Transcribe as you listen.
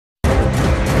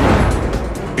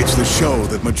It's the show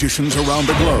that magicians around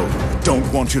the globe don't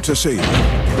want you to see.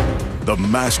 The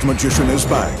masked magician is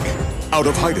back, out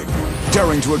of hiding,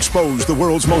 daring to expose the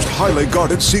world's most highly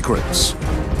guarded secrets.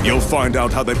 You'll find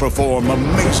out how they perform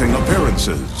amazing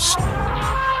appearances,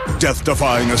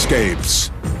 death-defying escapes,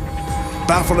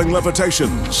 baffling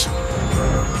levitations,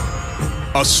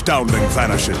 astounding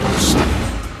vanishes,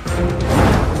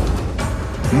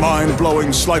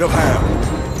 mind-blowing sleight of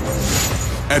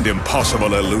hand, and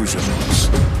impossible illusions.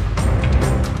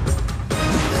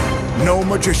 No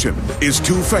magician is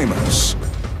too famous,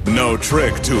 no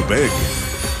trick too big,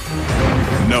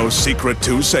 no secret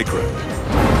too sacred.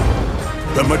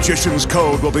 The magician's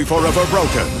code will be forever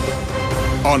broken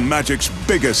on magic's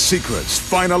biggest secrets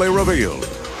finally revealed.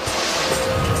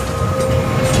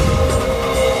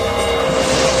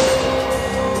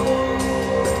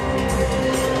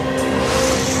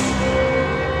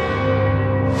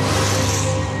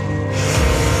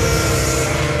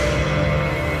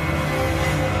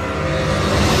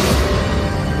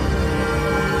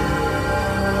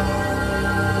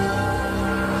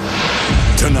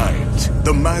 Tonight,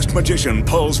 the masked magician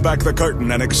pulls back the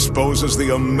curtain and exposes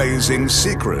the amazing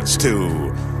secrets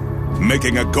to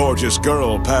making a gorgeous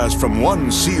girl pass from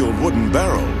one sealed wooden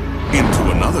barrel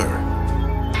into another,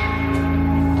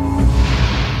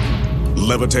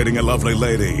 levitating a lovely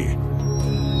lady,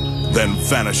 then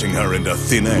vanishing her into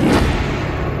thin air,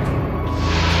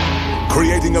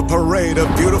 creating a parade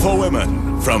of beautiful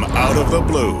women from out of the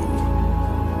blue.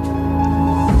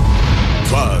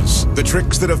 Plus, the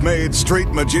tricks that have made street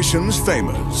magicians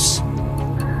famous.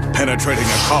 Penetrating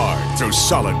a car through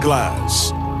solid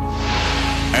glass.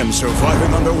 And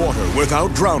surviving underwater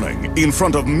without drowning in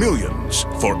front of millions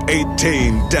for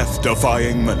 18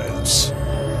 death-defying minutes.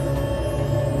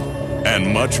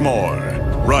 And much more,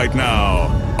 right now,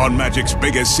 on Magic's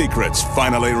biggest secrets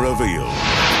finally revealed.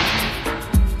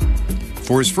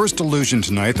 For his first illusion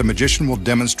tonight, the magician will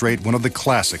demonstrate one of the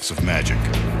classics of magic.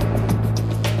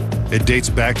 It dates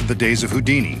back to the days of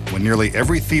Houdini, when nearly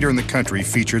every theater in the country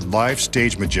featured live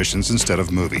stage magicians instead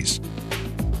of movies.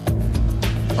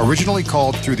 Originally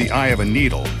called Through the Eye of a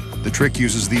Needle, the trick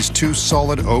uses these two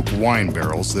solid oak wine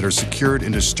barrels that are secured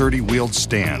into sturdy wheeled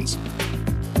stands.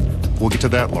 We'll get to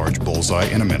that large bullseye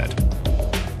in a minute.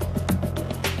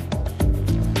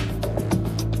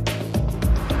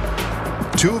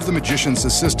 Two of the magician's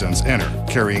assistants enter,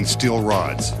 carrying steel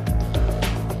rods.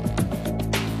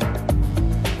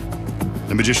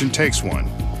 The magician takes one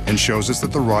and shows us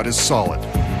that the rod is solid,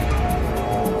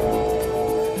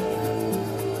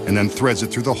 and then threads it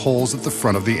through the holes at the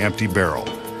front of the empty barrel.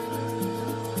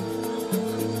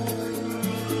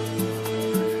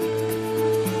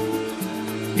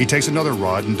 He takes another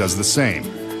rod and does the same.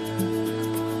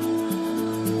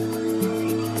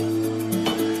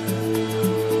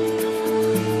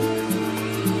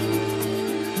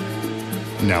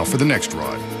 Now for the next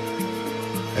rod.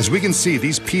 As we can see,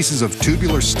 these pieces of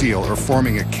tubular steel are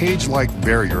forming a cage-like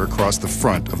barrier across the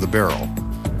front of the barrel.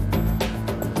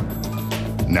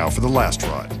 Now for the last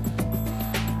rod.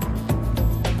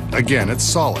 Again, it's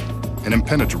solid and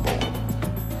impenetrable.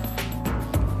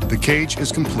 The cage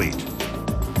is complete.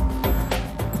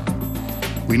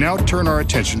 We now turn our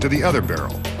attention to the other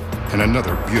barrel and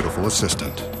another beautiful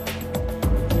assistant.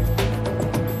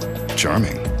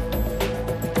 Charming.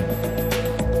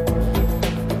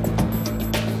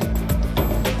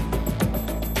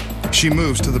 She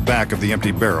moves to the back of the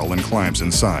empty barrel and climbs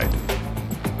inside.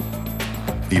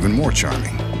 Even more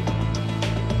charming.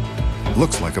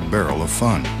 Looks like a barrel of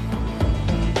fun.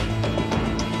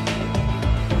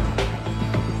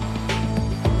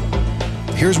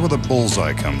 Here's where the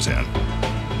bullseye comes in.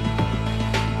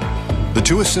 The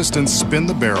two assistants spin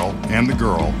the barrel and the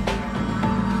girl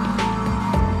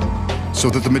so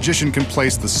that the magician can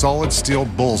place the solid steel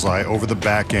bullseye over the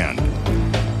back end.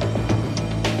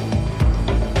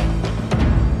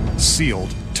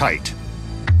 Sealed tight.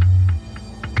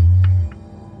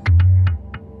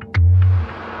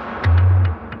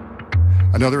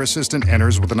 Another assistant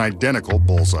enters with an identical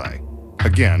bullseye,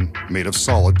 again made of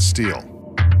solid steel.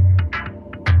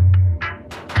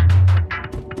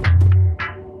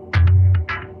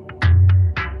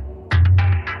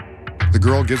 The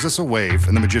girl gives us a wave,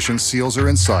 and the magician seals her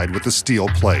inside with the steel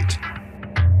plate.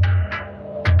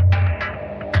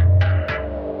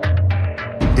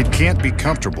 It can't be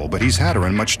comfortable, but he's had her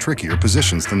in much trickier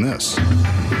positions than this.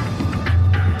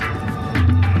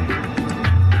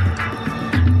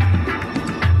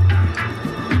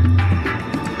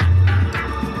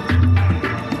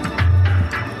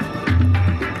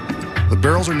 The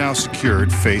barrels are now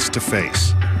secured face to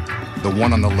face. The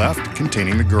one on the left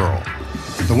containing the girl.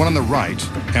 The one on the right,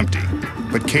 empty.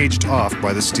 but caged off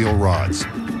by the steel rods.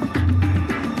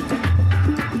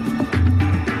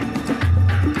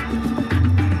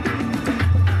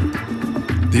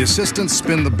 The assistants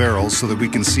spin the barrels so that we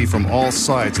can see from all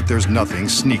sides that there's nothing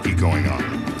sneaky going on.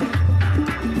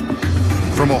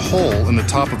 From a hole in the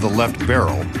top of the left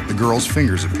barrel, the girl's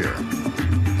fingers appear.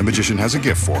 The magician has a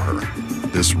gift for her,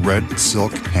 this red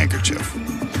silk handkerchief.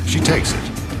 She takes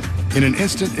it. In an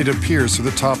instant, it appears through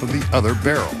the top of the other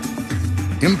barrel.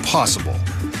 Impossible.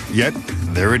 Yet,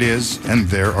 there it is, and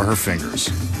there are her fingers.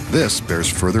 This bears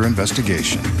further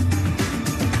investigation.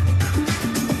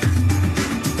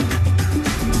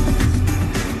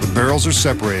 The barrels are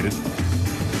separated,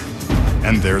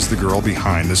 and there's the girl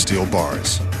behind the steel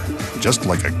bars, just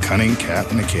like a cunning cat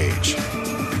in a cage.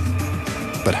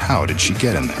 But how did she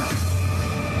get in there?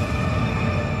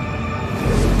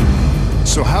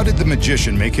 So how did the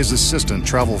magician make his assistant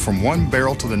travel from one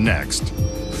barrel to the next,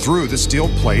 through the steel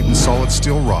plate and solid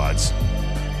steel rods,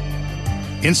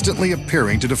 instantly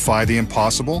appearing to defy the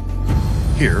impossible?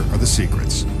 Here are the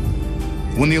secrets.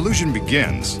 When the illusion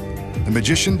begins, the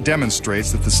magician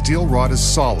demonstrates that the steel rod is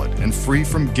solid and free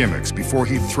from gimmicks before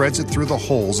he threads it through the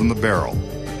holes in the barrel.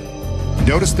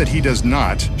 Notice that he does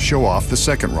not show off the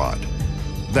second rod.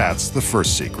 That's the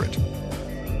first secret.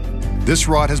 This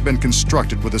rod has been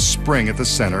constructed with a spring at the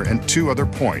center and two other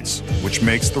points, which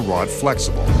makes the rod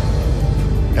flexible.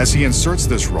 As he inserts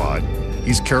this rod,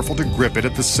 he's careful to grip it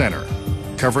at the center,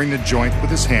 covering the joint with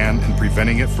his hand and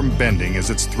preventing it from bending as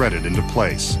it's threaded into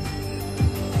place.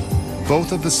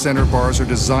 Both of the center bars are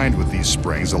designed with these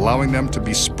springs, allowing them to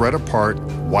be spread apart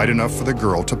wide enough for the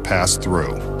girl to pass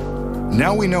through.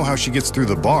 Now we know how she gets through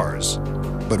the bars,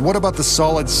 but what about the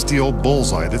solid steel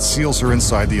bullseye that seals her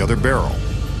inside the other barrel?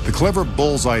 The clever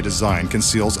bullseye design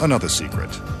conceals another secret.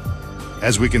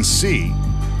 As we can see,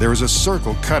 there is a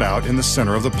circle cut out in the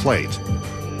center of the plate.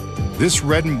 This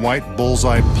red and white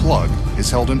bullseye plug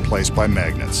is held in place by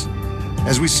magnets.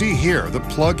 As we see here, the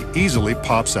plug easily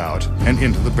pops out and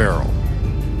into the barrel.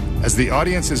 As the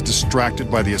audience is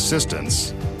distracted by the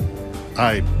assistants,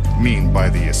 by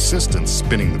the assistants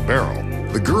spinning the barrel,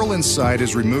 the girl inside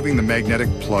is removing the magnetic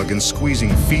plug and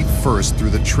squeezing feet first through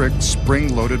the tricked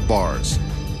spring-loaded bars.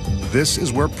 This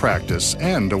is where practice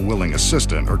and a willing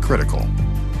assistant are critical.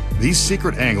 These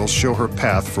secret angles show her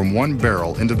path from one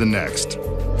barrel into the next.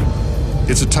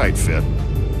 It's a tight fit,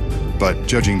 but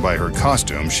judging by her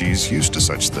costume, she's used to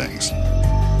such things.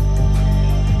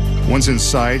 Once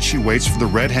inside, she waits for the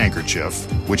red handkerchief,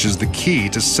 which is the key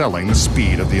to selling the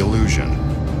speed of the illusion.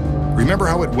 Remember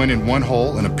how it went in one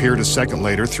hole and appeared a second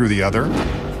later through the other?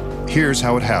 Here's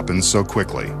how it happens so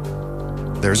quickly.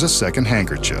 There's a second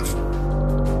handkerchief.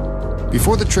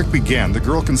 Before the trick began, the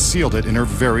girl concealed it in her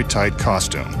very tight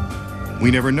costume. We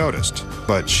never noticed,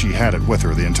 but she had it with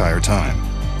her the entire time.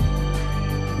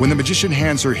 When the magician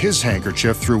hands her his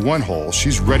handkerchief through one hole,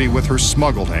 she's ready with her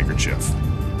smuggled handkerchief,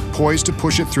 poised to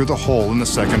push it through the hole in the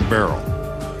second barrel.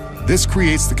 This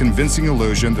creates the convincing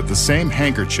illusion that the same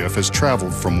handkerchief has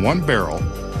traveled from one barrel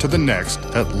to the next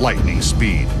at lightning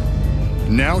speed.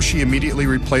 Now she immediately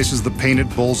replaces the painted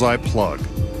bullseye plug,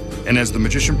 and as the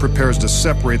magician prepares to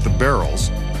separate the barrels,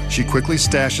 she quickly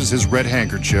stashes his red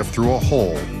handkerchief through a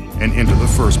hole and into the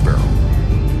first barrel.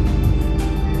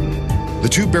 The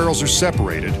two barrels are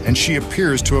separated, and she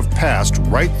appears to have passed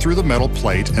right through the metal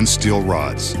plate and steel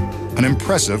rods. An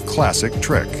impressive classic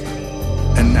trick.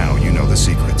 And now you know the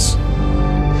secrets.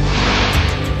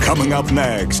 Coming up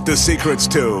next, the secrets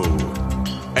to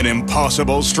an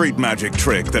impossible street magic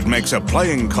trick that makes a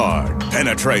playing card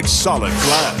penetrate solid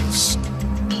glass.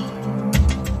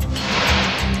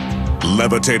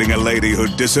 Levitating a lady who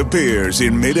disappears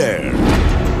in midair.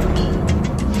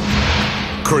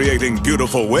 Creating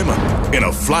beautiful women in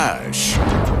a flash.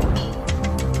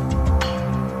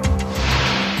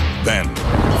 Then,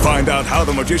 find out how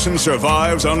the magician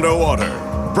survives underwater,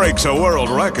 breaks a world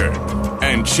record,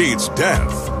 and cheats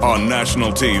death on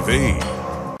national TV.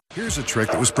 Here's a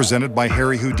trick that was presented by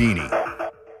Harry Houdini.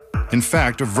 In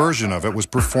fact, a version of it was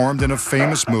performed in a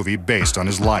famous movie based on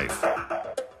his life.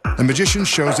 The magician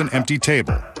shows an empty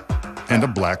table and a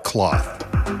black cloth.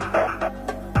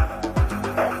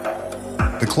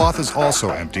 The cloth is also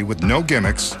empty with no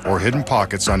gimmicks or hidden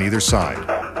pockets on either side.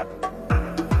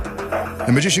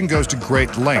 The magician goes to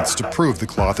great lengths to prove the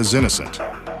cloth is innocent.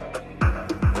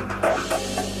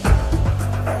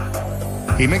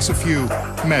 He makes a few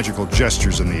magical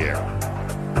gestures in the air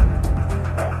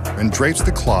and drapes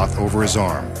the cloth over his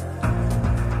arm.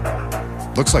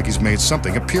 Looks like he's made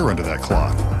something appear under that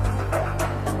cloth.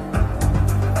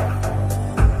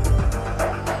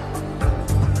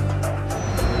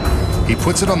 He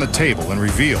puts it on the table and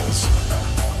reveals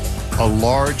A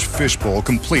large fishbowl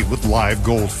complete with live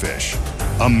goldfish.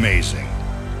 Amazing.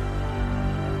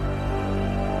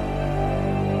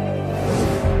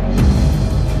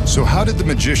 So how did the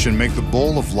magician make the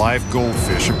bowl of live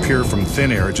goldfish appear from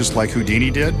thin air just like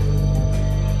Houdini did?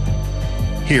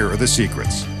 Here are the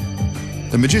secrets.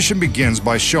 The magician begins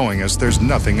by showing us there's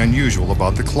nothing unusual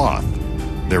about the cloth.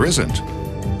 There isn't.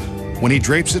 When he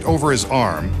drapes it over his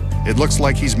arm, it looks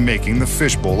like he's making the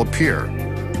fishbowl appear,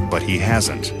 but he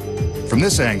hasn't. From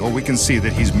this angle, we can see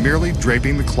that he's merely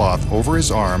draping the cloth over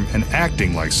his arm and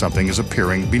acting like something is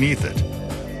appearing beneath it.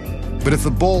 But if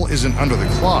the bowl isn't under the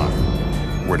cloth,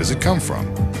 where does it come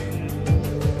from?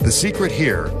 The secret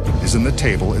here is in the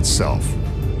table itself.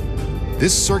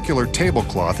 This circular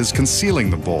tablecloth is concealing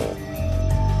the bowl.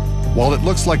 While it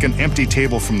looks like an empty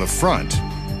table from the front,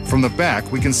 from the back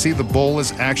we can see the bowl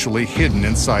is actually hidden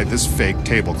inside this fake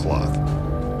tablecloth.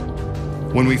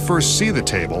 When we first see the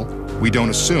table, we don't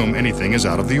assume anything is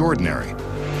out of the ordinary.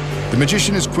 The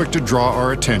magician is quick to draw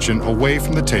our attention away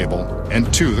from the table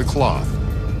and to the cloth.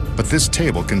 But this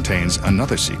table contains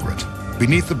another secret.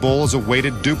 Beneath the bowl is a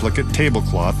weighted duplicate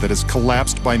tablecloth that is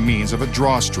collapsed by means of a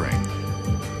drawstring.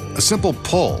 A simple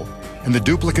pull, and the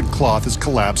duplicate cloth is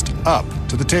collapsed up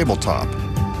to the tabletop.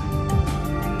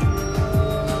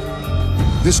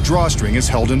 This drawstring is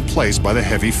held in place by the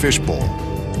heavy fishbowl.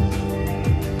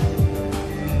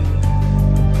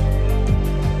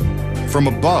 From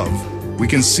above, we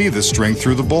can see the string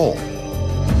through the bowl.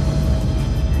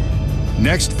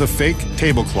 Next, the fake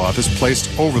tablecloth is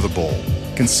placed over the bowl,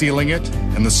 concealing it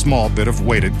and the small bit of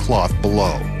weighted cloth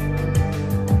below.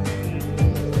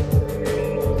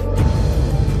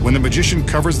 When the magician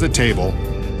covers the table,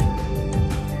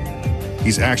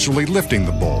 he's actually lifting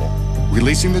the bowl,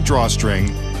 releasing the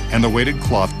drawstring and the weighted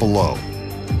cloth below.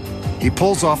 He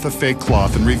pulls off the fake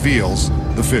cloth and reveals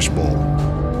the fishbowl.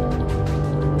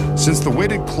 Since the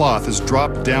weighted cloth is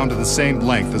dropped down to the same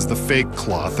length as the fake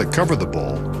cloth that covered the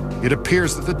bowl, it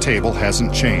appears that the table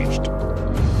hasn't changed.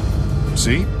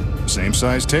 See? Same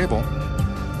size table.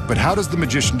 But how does the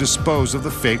magician dispose of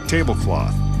the fake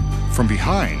tablecloth? From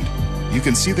behind, you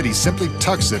can see that he simply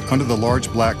tucks it under the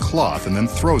large black cloth and then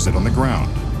throws it on the ground.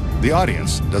 The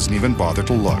audience doesn't even bother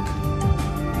to look.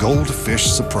 Goldfish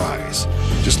surprise,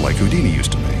 just like Houdini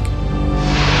used to make.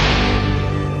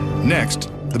 Next,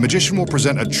 the magician will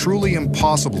present a truly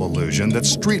impossible illusion that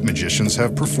street magicians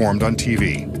have performed on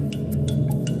TV.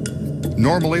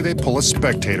 Normally, they pull a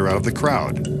spectator out of the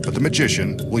crowd, but the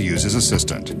magician will use his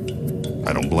assistant.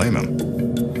 I don't blame him.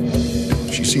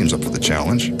 She seems up for the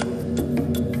challenge.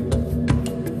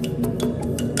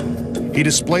 He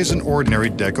displays an ordinary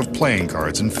deck of playing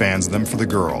cards and fans them for the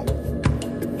girl.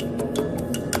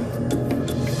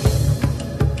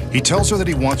 He tells her that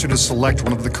he wants her to select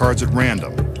one of the cards at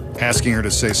random, asking her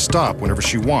to say stop whenever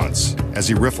she wants, as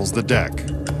he riffles the deck.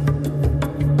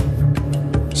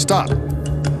 Stop.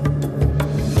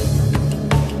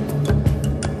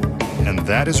 And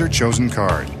that is her chosen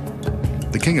card,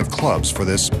 the King of Clubs for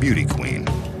this beauty queen.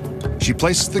 She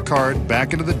places the card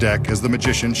back into the deck as the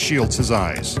magician shields his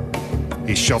eyes.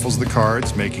 He shuffles the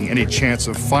cards, making any chance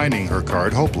of finding her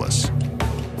card hopeless.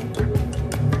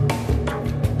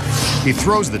 He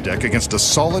throws the deck against a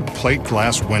solid plate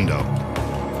glass window.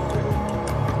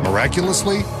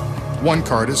 Miraculously, one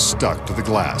card is stuck to the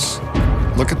glass.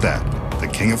 Look at that, the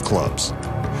King of Clubs.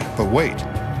 But wait,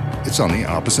 it's on the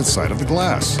opposite side of the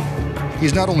glass.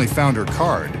 He's not only found her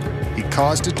card, he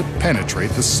caused it to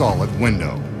penetrate the solid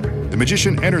window. The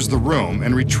magician enters the room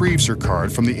and retrieves her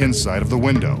card from the inside of the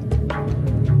window.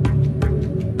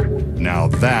 Now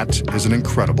that is an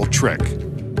incredible trick,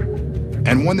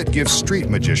 and one that gives street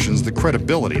magicians the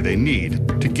credibility they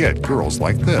need to get girls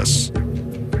like this.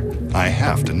 I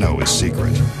have to know his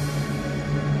secret.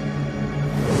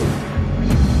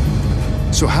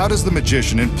 So how does the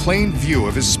magician, in plain view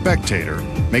of his spectator,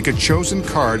 make a chosen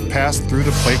card pass through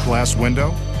the plate glass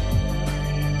window?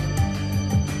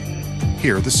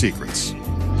 Here are the secrets.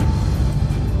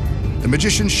 The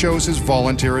magician shows his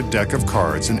volunteer a deck of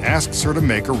cards and asks her to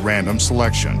make a random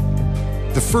selection.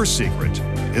 The first secret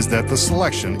is that the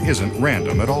selection isn't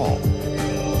random at all.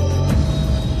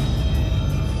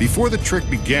 Before the trick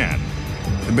began,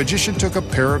 the magician took a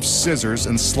pair of scissors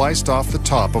and sliced off the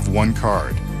top of one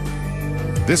card.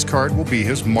 This card will be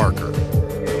his marker.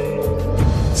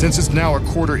 Since it's now a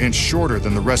 1/4 inch shorter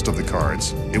than the rest of the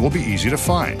cards, it will be easy to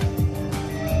find.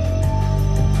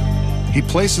 He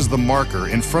places the marker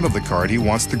in front of the card he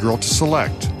wants the girl to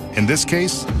select, in this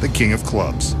case, the King of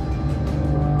Clubs.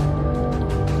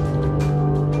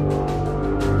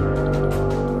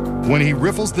 When he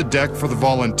riffles the deck for the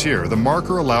volunteer, the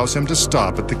marker allows him to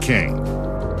stop at the king.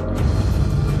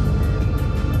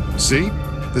 See?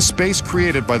 The space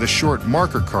created by the short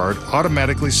marker card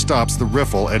automatically stops the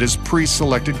riffle at his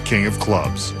pre-selected king of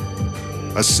clubs.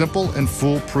 A simple and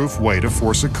foolproof way to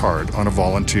force a card on a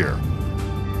volunteer.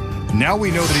 Now we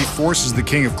know that he forces the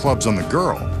king of clubs on the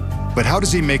girl, but how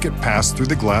does he make it pass through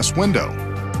the glass window?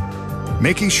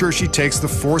 Making sure she takes the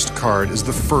forced card is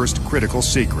the first critical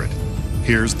secret.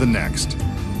 Here's the next.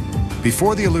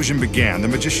 Before the illusion began, the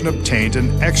magician obtained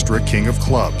an extra king of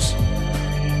clubs.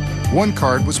 One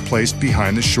card was placed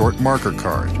behind the short marker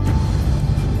card.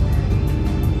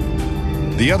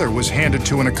 The other was handed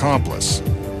to an accomplice,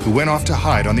 who went off to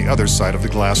hide on the other side of the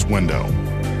glass window.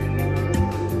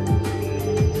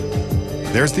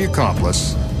 There's the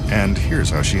accomplice, and here's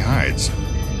how she hides.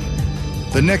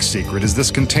 The next secret is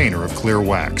this container of clear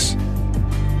wax.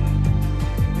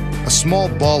 A small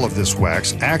ball of this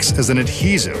wax acts as an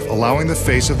adhesive, allowing the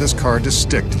face of this card to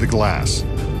stick to the glass.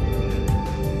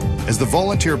 As the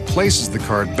volunteer places the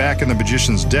card back in the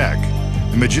magician's deck,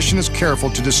 the magician is careful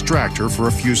to distract her for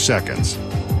a few seconds.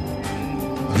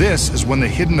 This is when the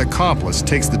hidden accomplice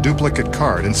takes the duplicate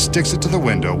card and sticks it to the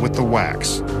window with the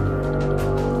wax.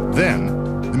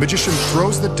 Then, the magician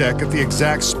throws the deck at the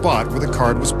exact spot where the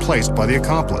card was placed by the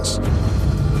accomplice.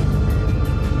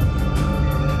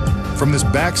 From this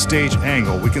backstage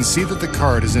angle, we can see that the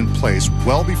card is in place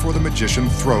well before the magician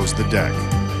throws the deck.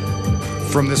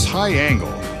 From this high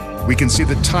angle, we can see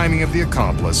the timing of the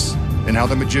accomplice and how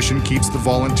the magician keeps the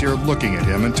volunteer looking at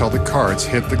him until the cards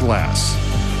hit the glass.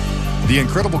 The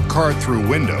incredible card through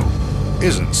window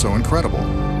isn't so incredible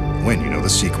when you know the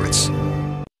secrets.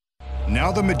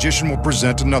 Now the magician will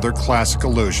present another classic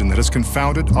illusion that has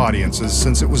confounded audiences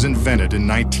since it was invented in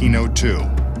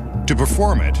 1902. To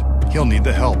perform it, he'll need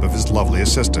the help of his lovely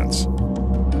assistants.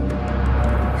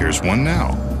 Here's one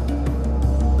now.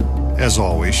 As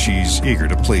always, she's eager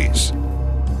to please.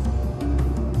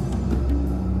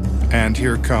 And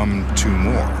here come two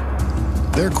more.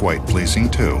 They're quite pleasing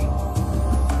too.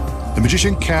 The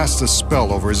magician casts a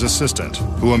spell over his assistant,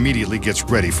 who immediately gets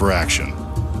ready for action.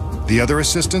 The other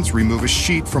assistants remove a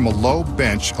sheet from a low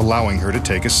bench, allowing her to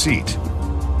take a seat.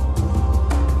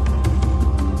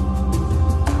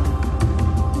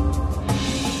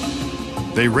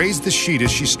 They raise the sheet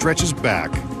as she stretches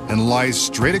back and lies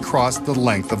straight across the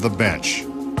length of the bench.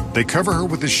 They cover her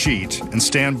with the sheet and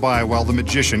stand by while the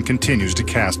magician continues to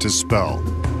cast his spell.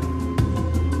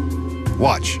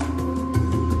 Watch.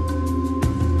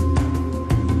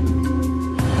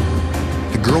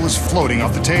 The girl is floating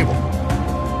off the table.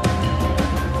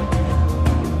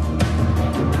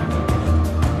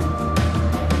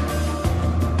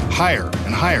 Higher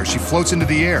and higher, she floats into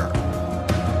the air.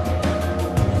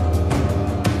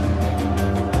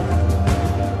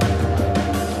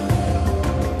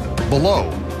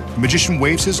 Below, the magician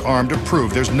waves his arm to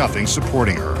prove there's nothing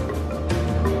supporting her.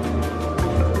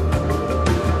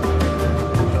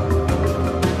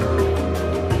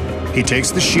 He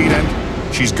takes the sheet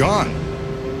and she's gone.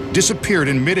 Disappeared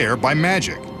in midair by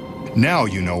magic. Now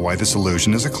you know why this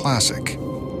illusion is a classic.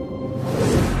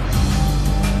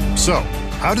 So,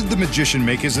 how did the magician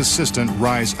make his assistant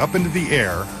rise up into the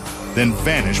air, then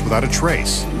vanish without a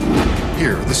trace?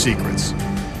 Here are the secrets.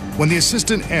 When the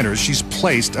assistant enters, she's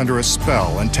placed under a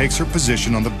spell and takes her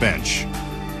position on the bench.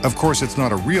 Of course, it's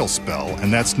not a real spell,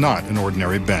 and that's not an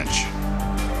ordinary bench.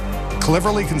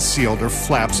 Cleverly concealed are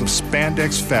flaps of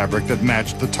spandex fabric that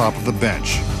match the top of the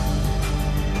bench.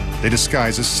 They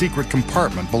disguise a secret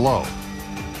compartment below.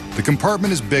 The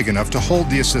compartment is big enough to hold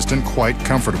the assistant quite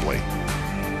comfortably.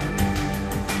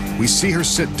 We see her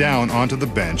sit down onto the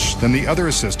bench, then the other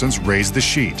assistants raise the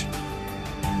sheet.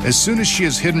 As soon as she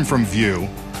is hidden from view,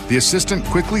 the assistant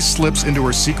quickly slips into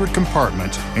her secret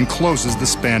compartment and closes the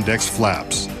spandex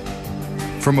flaps.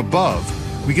 From above,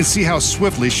 we can see how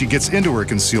swiftly she gets into her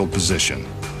concealed position.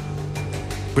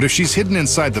 But if she's hidden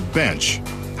inside the bench,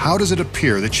 how does it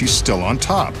appear that she's still on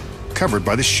top, covered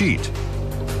by the sheet?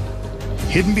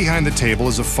 Hidden behind the table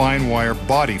is a fine wire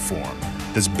body form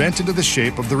that's bent into the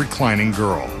shape of the reclining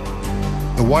girl.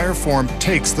 The wire form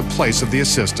takes the place of the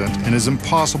assistant and is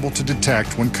impossible to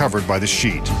detect when covered by the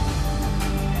sheet.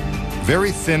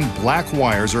 Very thin black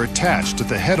wires are attached at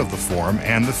the head of the form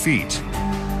and the feet.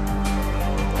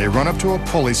 They run up to a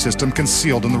pulley system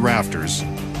concealed in the rafters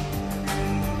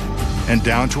and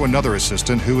down to another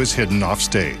assistant who is hidden off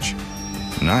stage.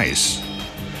 Nice.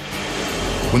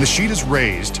 When the sheet is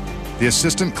raised, the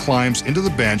assistant climbs into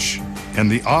the bench and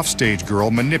the offstage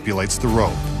girl manipulates the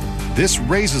rope. This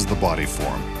raises the body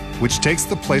form, which takes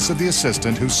the place of the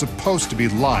assistant who's supposed to be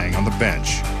lying on the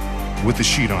bench. With the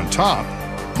sheet on top,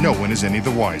 no one is any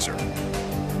the wiser.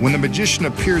 When the magician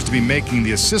appears to be making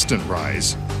the assistant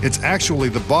rise, It's actually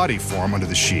the body form under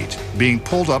the sheet, being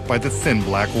pulled up by the thin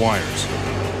black wires.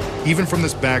 Even from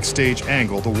this backstage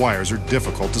angle, the wires are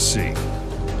difficult to see.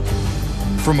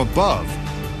 From above,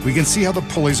 we can see how the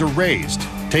pulleys are raised,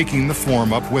 taking the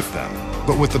form up with them.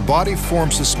 But with the body form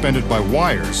suspended by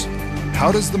wires,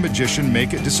 how does the magician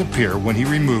make it disappear when he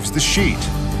removes the sheet?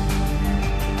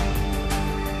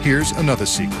 Here's another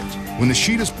secret. When the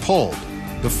sheet is pulled,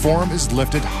 the form is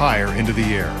lifted higher into the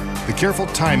air. The careful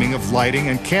timing of lighting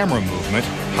and camera movement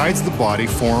hides the body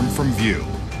form from view.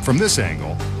 From this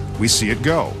angle, we see it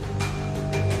go.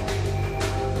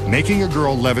 Making a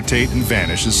girl levitate and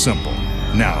vanish is simple,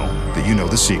 now that you know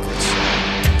the secrets.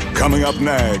 Coming up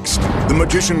next, the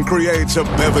magician creates a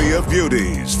bevy of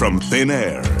beauties from thin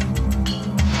air.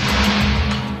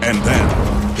 And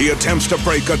then, he attempts to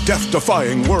break a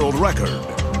death-defying world record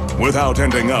without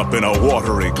ending up in a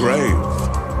watery grave.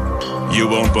 You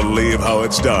won't believe how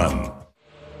it's done.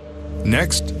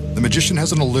 Next, the magician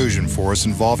has an illusion for us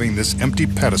involving this empty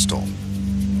pedestal.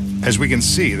 As we can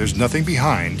see, there's nothing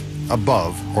behind,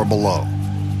 above, or below.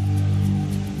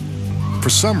 For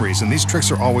some reason, these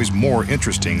tricks are always more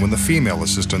interesting when the female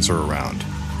assistants are around.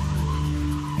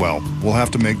 Well, we'll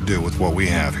have to make do with what we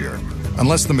have here,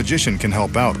 unless the magician can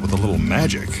help out with a little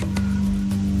magic.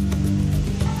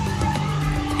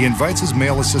 He invites his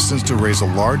male assistants to raise a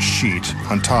large sheet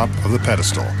on top of the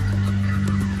pedestal.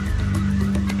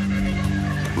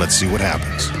 Let's see what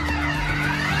happens.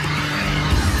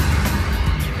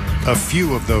 A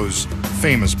few of those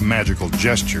famous magical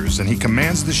gestures, and he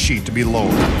commands the sheet to be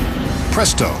lowered.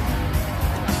 Presto!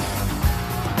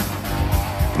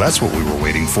 That's what we were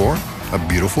waiting for, a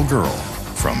beautiful girl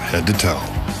from head to toe.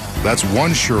 That's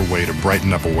one sure way to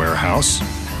brighten up a warehouse.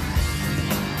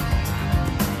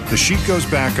 The sheet goes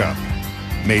back up.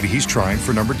 Maybe he's trying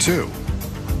for number 2.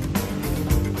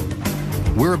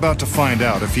 We're about to find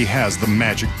out if he has the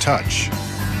magic touch.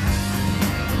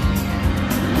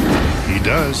 He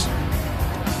does.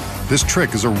 This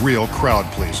trick is a real crowd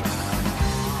pleaser.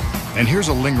 And here's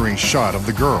a lingering shot of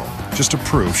the girl, just to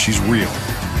prove she's real.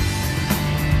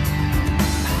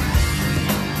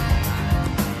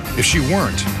 If she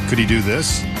weren't, could he do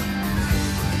this?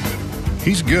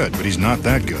 He's good, but he's not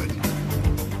that good.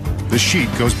 The sheet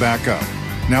goes back up.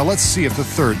 Now let's see if the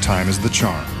third time is the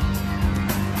charm.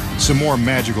 Some more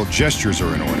magical gestures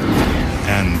are in order.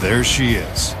 And there she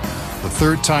is. The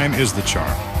third time is the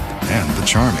charm, and the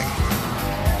charming.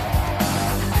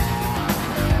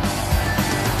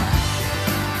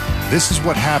 This is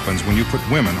what happens when you put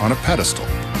women on a pedestal.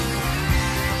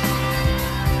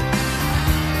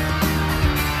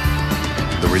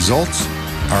 The results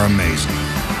are amazing.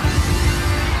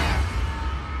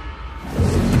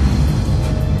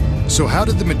 So how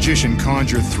did the magician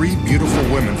conjure 3 beautiful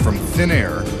women from thin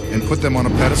air and put them on a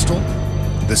pedestal?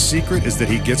 The secret is that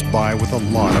he gets by with a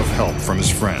lot of help from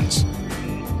his friends.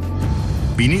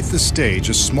 Beneath the stage,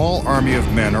 a small army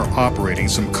of men are operating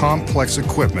some complex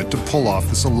equipment to pull off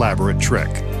this elaborate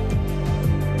trick.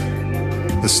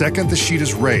 The second the sheet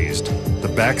is raised, the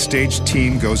backstage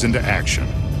team goes into action.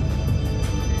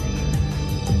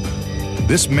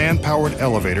 This man-powered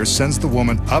elevator sends the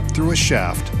woman up through a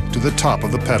shaft to the top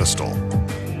of the pedestal.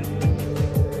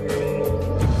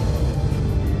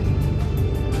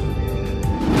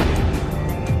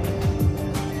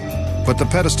 But the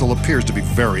pedestal appears to be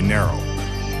very narrow.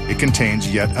 It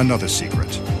contains yet another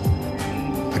secret.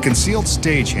 A concealed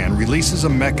stagehand releases a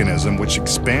mechanism which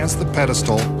expands the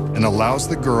pedestal and allows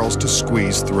the girls to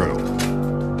squeeze through.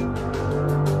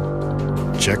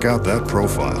 Check out that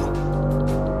profile.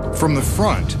 From the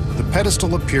front, the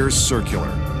pedestal appears circular,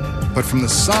 but from the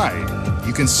side,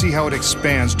 you can see how it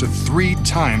expands to 3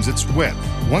 times its width.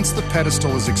 Once the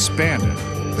pedestal is expanded,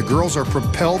 the girls are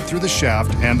propelled through the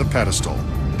shaft and the pedestal.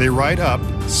 They ride up,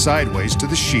 sideways to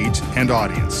the sheet and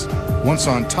audience. Once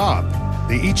on top,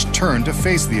 they each turn to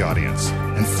face the audience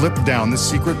and flip down the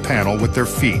secret panel with their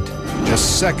feet,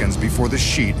 just seconds before the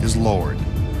sheet is lowered.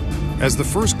 As the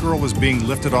first girl is being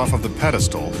lifted off of the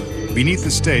pedestal, beneath the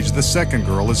stage, the second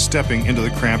girl is stepping into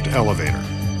the cramped elevator.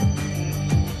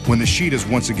 When the sheet is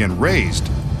once again raised,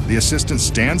 the assistant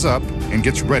stands up and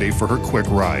gets ready for her quick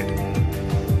ride.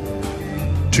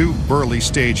 2 burly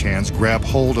stagehands grab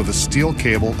hold of a steel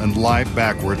cable and lie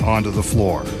backward onto the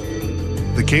floor.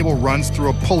 The cable runs through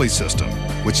a pulley system,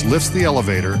 which lifts the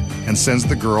elevator and sends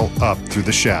the girl up through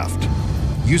the shaft.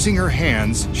 Using her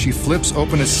hands, she flips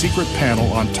open a secret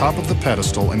panel on top of the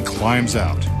pedestal and climbs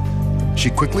out. She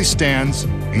quickly stands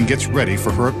and gets ready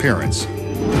for her appearance,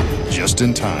 just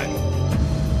in time.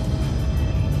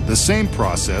 The same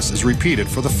process is repeated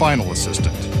for the final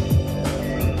assistant.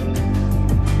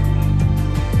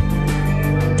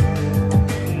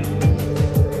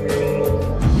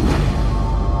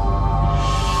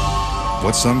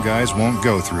 what some guys won't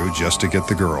go through just to get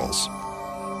the girls.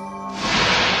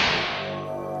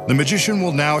 The magician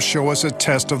will now show us a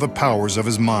test of the powers of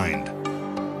his mind.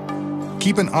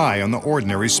 Keep an eye on the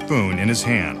ordinary spoon in his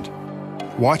hand.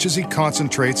 Watch as he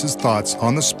concentrates his thoughts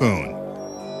on the spoon.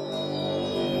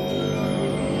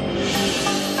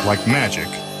 Like magic,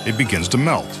 it begins to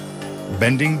melt,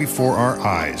 bending before our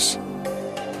eyes.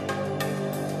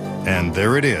 And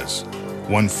there it is,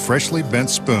 one freshly bent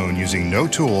spoon using no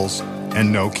tools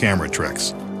and no camera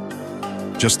tricks.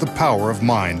 Just the power of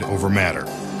mind over matter.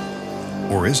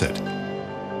 Or is it?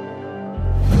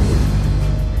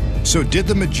 So did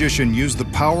the magician use the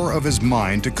power of his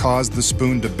mind to cause the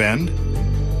spoon to bend?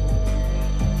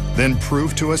 Then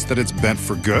prove to us that it's bent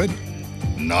for good?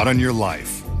 Not on your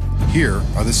life. Here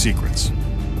are the secrets.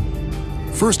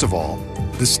 First of all,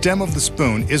 the stem of the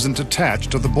spoon isn't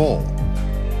attached to the bowl.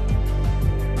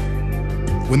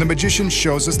 When the magician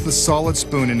shows us the solid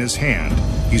spoon in his hand,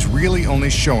 he's really only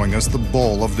showing us the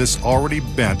bowl of this already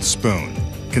bent spoon,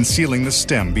 concealing the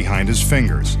stem behind his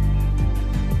fingers.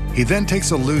 He then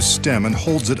takes a loose stem and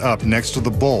holds it up next to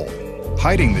the bowl,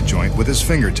 hiding the joint with his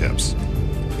fingertips.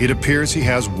 It appears he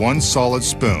has one solid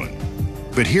spoon,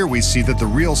 but here we see that the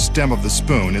real stem of the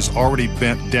spoon is already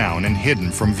bent down and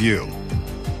hidden from view.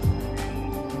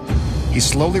 He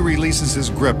slowly releases his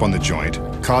grip on the joint,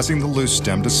 causing the loose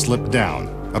stem to slip down,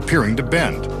 appearing to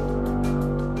bend.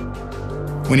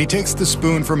 When he takes the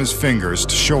spoon from his fingers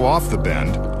to show off the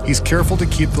bend, he's careful to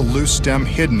keep the loose stem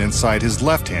hidden inside his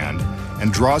left hand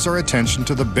and draws our attention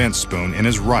to the bent spoon in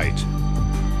his right.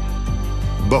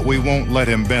 But we won't let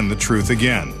him bend the truth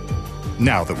again,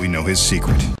 now that we know his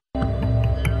secret.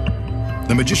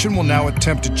 The magician will now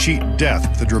attempt to cheat death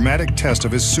with a dramatic test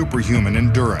of his superhuman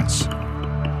endurance.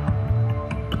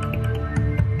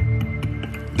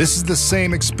 This is the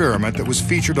same experiment that was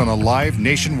featured on a live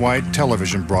nationwide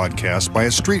television broadcast by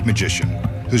a street magician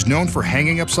who's known for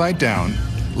hanging upside down,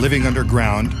 living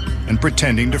underground, and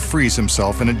pretending to freeze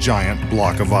himself in a giant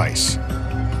block of ice.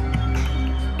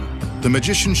 The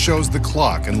magician shows the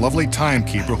clock and lovely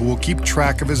timekeeper who will keep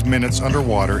track of his minutes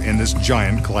underwater in this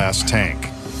giant glass tank.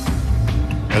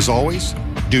 As always,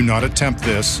 do not attempt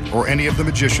this or any of the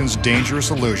magician's dangerous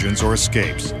illusions or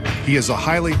escapes. He is a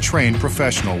highly trained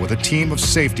professional with a team of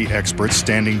safety experts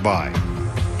standing by.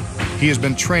 He has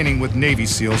been training with Navy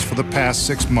SEALs for the past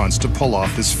 6 months to pull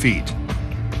off this feat.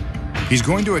 He's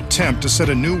going to attempt to set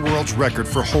a new world's record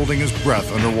for holding his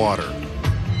breath underwater.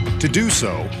 To do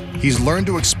so, he's learned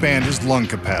to expand his lung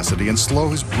capacity and slow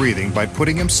his breathing by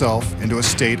putting himself into a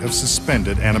state of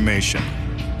suspended animation.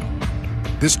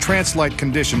 This trance-like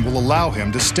condition will allow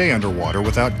him to stay underwater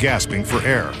without gasping for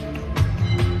air.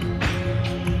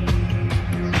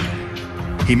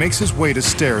 He makes his way to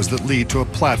stairs that lead to a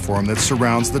platform that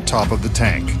surrounds the top of the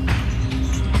tank.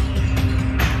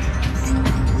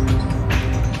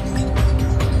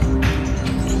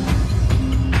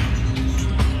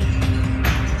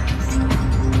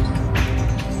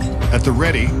 At the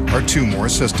ready are 2 more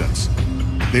assistants.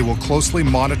 They will closely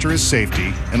monitor his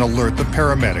safety and alert the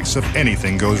paramedics if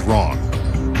anything goes wrong.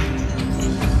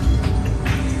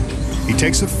 He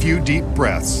takes a few deep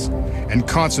breaths and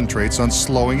concentrates on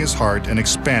slowing his heart and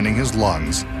expanding his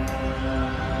lungs.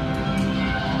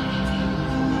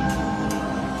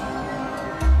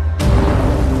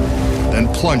 Then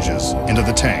plunges into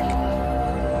the tank.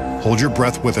 Hold your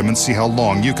breath with him and see how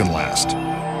long you can last.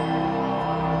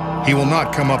 He will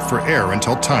not come up for air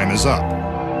until time is up.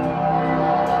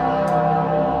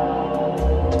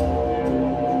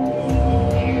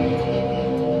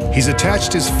 He's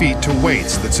attached his feet to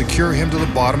weights that secure him to the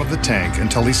bottom of the tank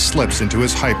until he slips into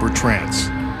his hyper trance.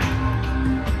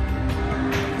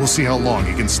 We'll see how long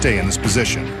he can stay in this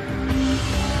position.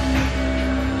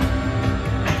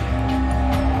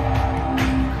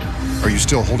 Are you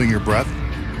still holding your breath?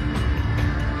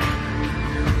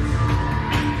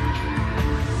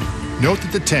 Note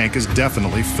that the tank is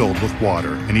definitely filled with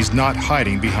water, and he's not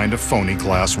hiding behind a phony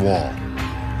glass wall.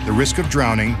 The risk of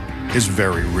drowning is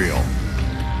very real.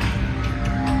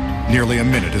 Nearly a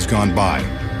minute has gone by.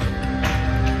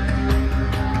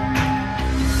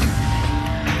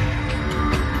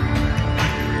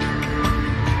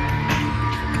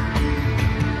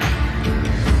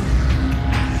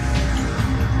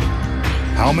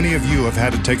 How many of you have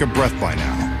had to take a breath by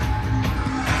now?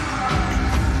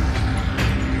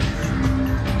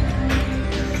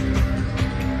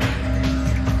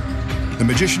 The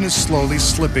magician is slowly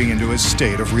slipping into his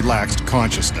state of relaxed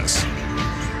consciousness.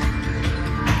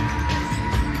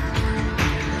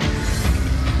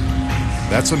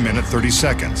 That's 1 minute 30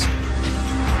 seconds.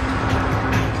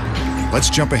 Let's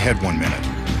jump ahead 1 minute.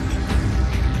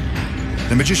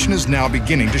 The magician is now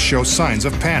beginning to show signs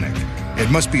of panic. It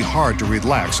must be hard to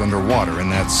relax underwater in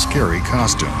that scary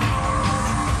costume.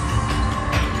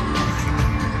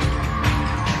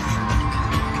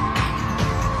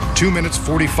 Two minutes,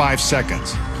 45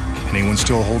 seconds. Anyone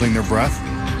still holding their breath?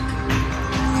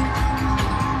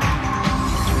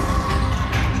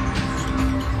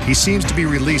 He seems to be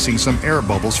releasing some air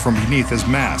bubbles from beneath his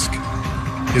mask.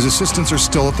 His assistants are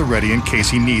still at the ready in case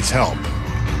he needs help.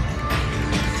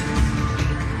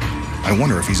 I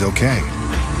wonder if he's okay.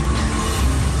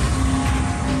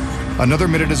 Another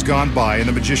minute has gone by and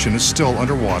the magician is still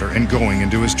underwater and going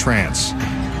into his trance.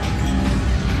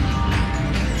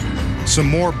 Some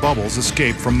more bubbles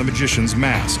escape from the magician's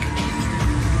mask.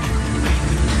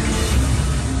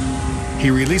 He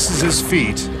releases his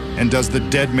feet and does the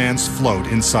dead man's float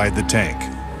inside the tank.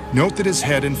 Note that his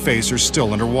head and face are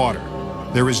still underwater.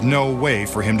 There is no way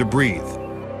for him to breathe.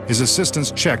 His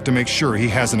assistants check to make sure he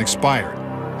hasn't expired.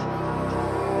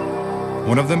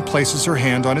 One of them places her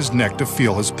hand on his neck to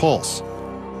feel his pulse.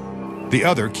 The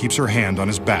other keeps her hand on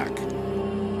his back.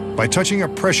 By touching a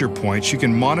pressure point, she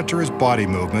can monitor his body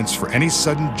movements for any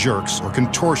sudden jerks or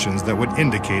contortions that would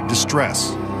indicate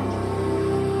distress.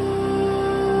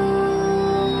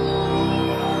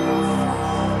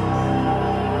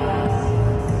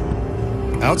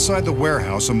 Outside the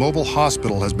warehouse, a mobile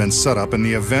hospital has been set up in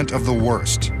the event of the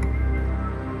worst.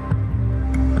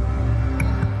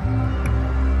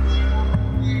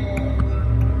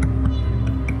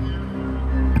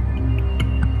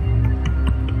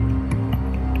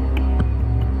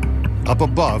 Up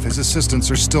above, his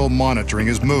assistants are still monitoring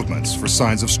his movements for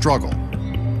signs of struggle.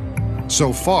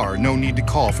 So far, no need to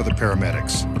call for the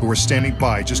paramedics, who are standing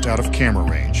by just out of camera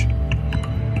range.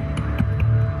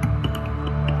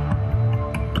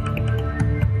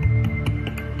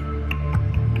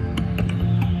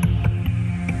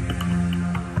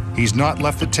 He's not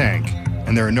left the tank,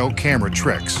 and there are no camera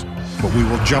tricks, but we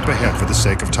will jump ahead for the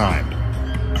sake of time.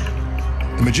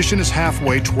 The magician is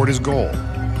halfway toward his goal.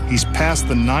 He's past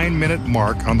the 9-minute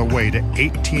mark on the way to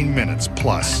 18 minutes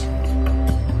plus.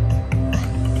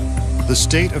 The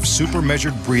state of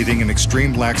super-measured breathing and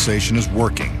extreme relaxation is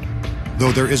working,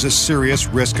 though there is a serious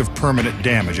risk of permanent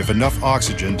damage if enough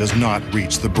oxygen does not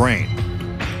reach the brain.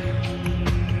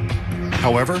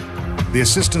 However, the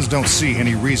assistants don't see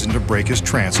any reason to break his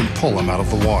trance and pull him out of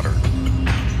the water.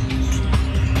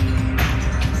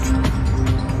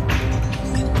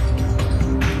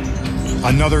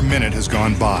 Another minute has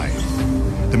gone by.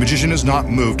 The magician has not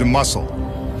moved a muscle.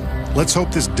 Let's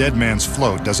hope this dead man's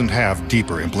float doesn't have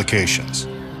deeper implications.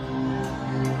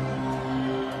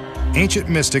 Ancient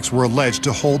mystics were alleged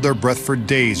to hold their breath for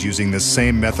days using this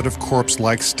same method of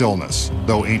corpse-like stillness,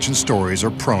 though ancient stories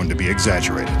are prone to be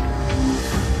exaggerated.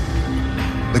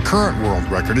 The current world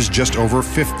record is just over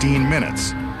 15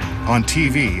 minutes. On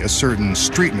TV, a certain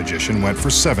street magician went for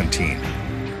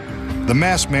 17. The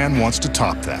masked man wants to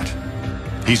top that.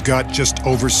 He's got just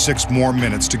over 6 more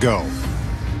minutes to go.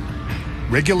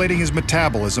 Regulating his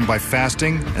metabolism by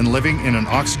fasting and living in an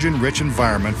oxygen-rich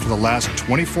environment for the last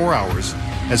 24 hours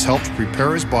has helped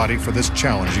prepare his body for this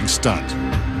challenging stunt.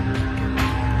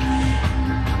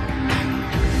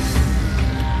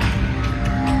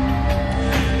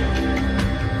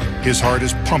 His heart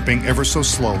is pumping ever so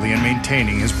slowly and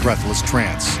maintaining his breathless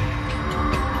trance.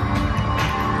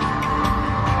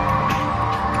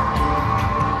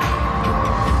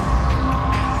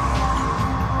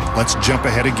 Let's jump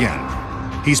ahead again.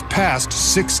 He's past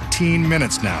 16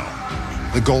 minutes now.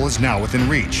 The goal is now within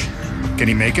reach. Can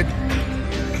he make it?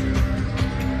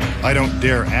 I don't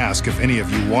dare ask if any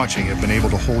of you watching have been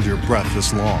able to hold your breath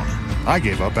this long. I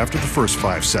gave up after the first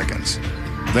 5 seconds.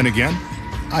 Then again,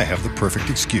 I have the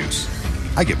perfect excuse.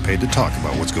 I get paid to talk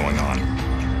about what's going on.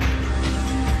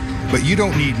 But you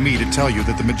don't need me to tell you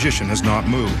that the magician has not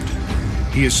moved.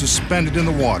 He is suspended in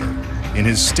the water, in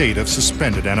his state of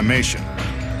suspended animation.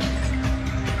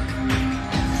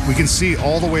 We can see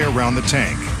all the way around the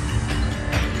tank.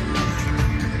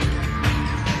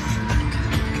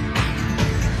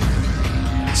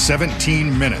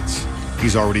 "17 minutes.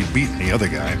 He's already beaten the other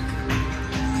guy.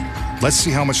 Let's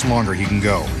see how much longer he can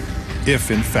go,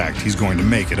 if in fact he's going to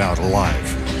make it out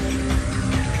alive.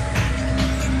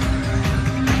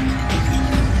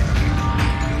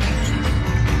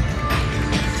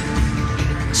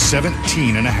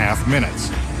 "17.5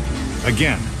 minutes.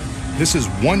 Again, this is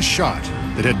one shot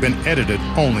that had been edited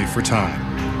only for time.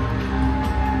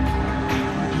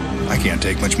 I can't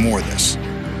take much more of this.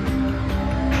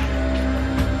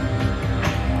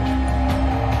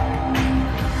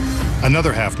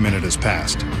 Another half minute has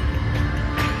passed.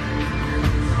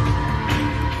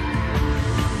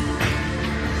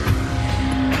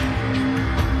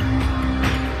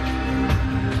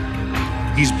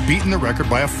 beaten the record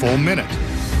by a full minute.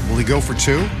 Will he go for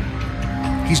two?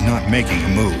 He's not making a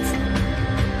move.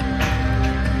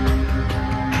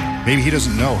 Maybe he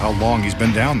doesn't know how long he's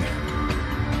been down there.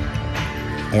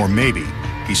 Or maybe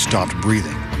he stopped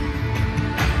breathing.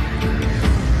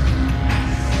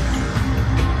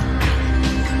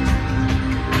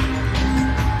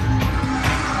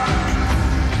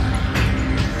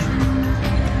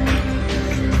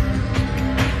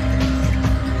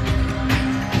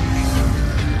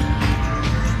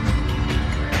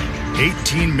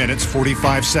 "18 minutes,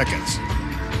 45 seconds.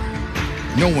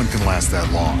 No one can last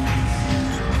that long.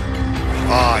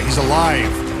 Ah, he's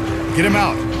alive. Get him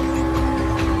out.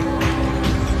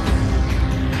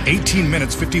 18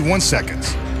 minutes, 51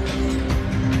 seconds.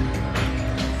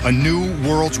 A new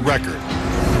world's record.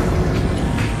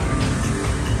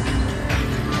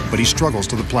 But he struggles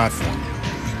to the platform.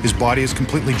 His body is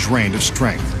completely drained of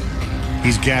strength.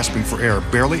 He's gasping for air,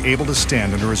 barely able to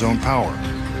stand under his own power.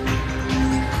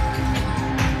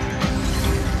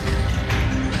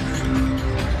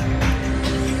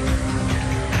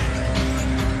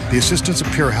 The assistants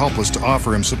appear helpless to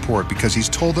offer him support because he's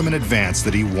told them in advance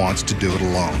that he wants to do it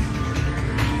alone.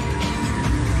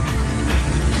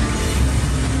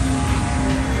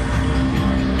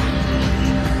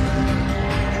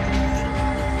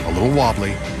 A little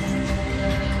wobbly.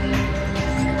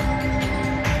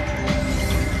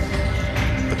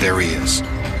 But there he is,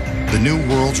 the new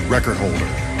world's record holder.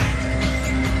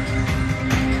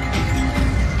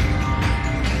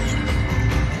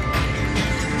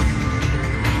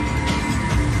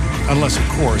 Unless, of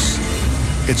course,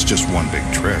 it's just one big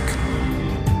trick.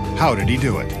 How did he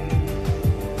do it?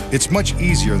 It's much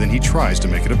easier than he tries to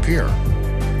make it appear.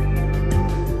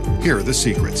 Here are the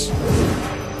secrets.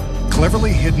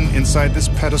 Cleverly hidden inside this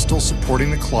pedestal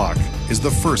supporting the clock is the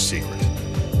first secret.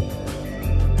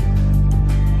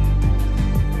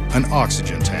 An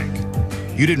oxygen tank.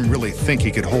 You didn't really think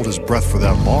he could hold his breath for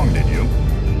that long, did you?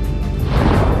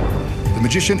 The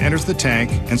magician enters the tank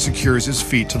and secures his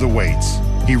feet to the weights.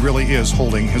 He really is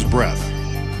holding his breath.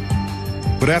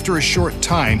 But after a short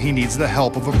time, he needs the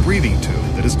help of a breathing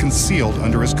tube that is concealed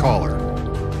under his collar.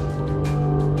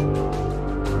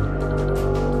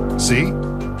 See?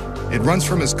 It runs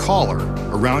from his collar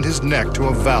around his neck to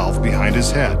a valve behind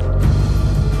his head.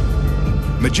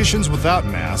 Magicians without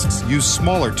masks use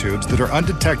smaller tubes that are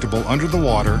undetectable under the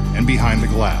water and behind the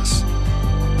glass.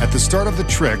 At the start of the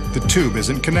trick, the tube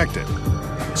isn't connected.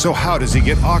 So how does he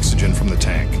get oxygen from the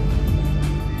tank?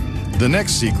 The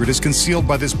next secret is concealed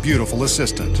by this beautiful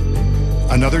assistant.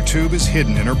 Another tube is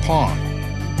hidden in her palm.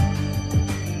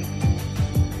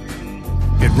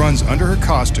 It runs under her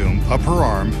costume, up her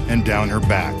arm, and down her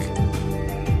back.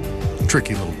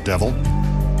 Tricky little devil.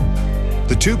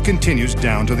 The tube continues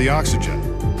down to the oxygen.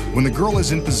 When the girl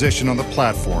is in position on the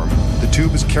platform, the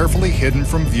tube is carefully hidden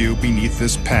from view beneath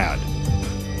this pad.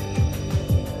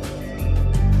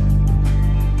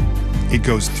 It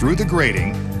goes through the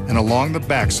grating and along the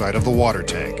backside of the water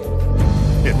tank.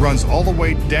 It runs all the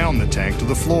way down the tank to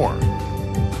the floor,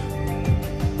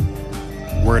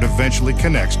 where it eventually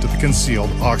connects to the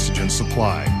concealed oxygen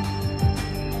supply.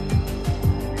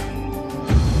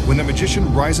 When the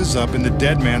magician rises up in the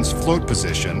dead man's float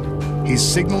position, he's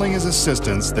signaling his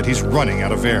assistants that he's running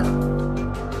out of air.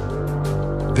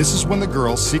 This is when the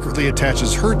girl secretly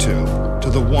attaches her tube to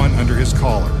the one under his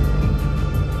collar.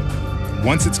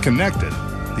 Once it's connected,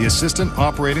 the assistant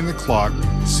operating the clock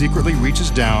secretly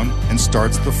reaches down and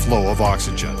starts the flow of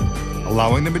oxygen,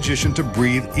 allowing the magician to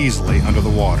breathe easily under the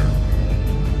water.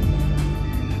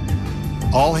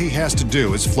 All he has to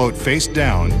do is float face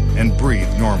down and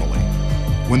breathe normally.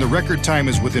 When the record time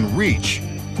is within reach,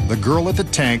 the girl at the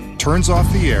tank turns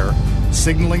off the air,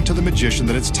 signaling to the magician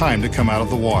that it's time to come out of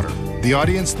the water. The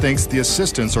audience thinks the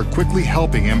assistants are quickly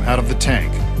helping him out of the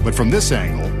tank, but from this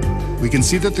angle, we can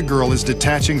see that the girl is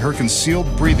detaching her concealed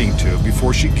breathing tube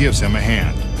before she gives him a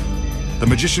hand. The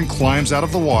magician climbs out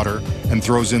of the water and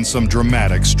throws in some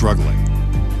dramatic struggling.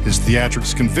 His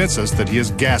theatrics convince us that he is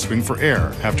gasping for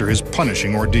air after his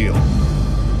punishing ordeal.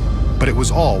 But it was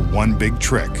all one big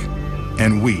trick,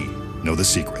 and we know the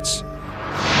secrets.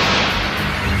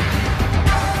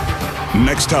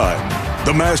 Next time,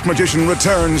 the masked magician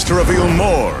returns to reveal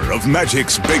more of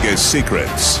magic's biggest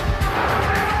secrets.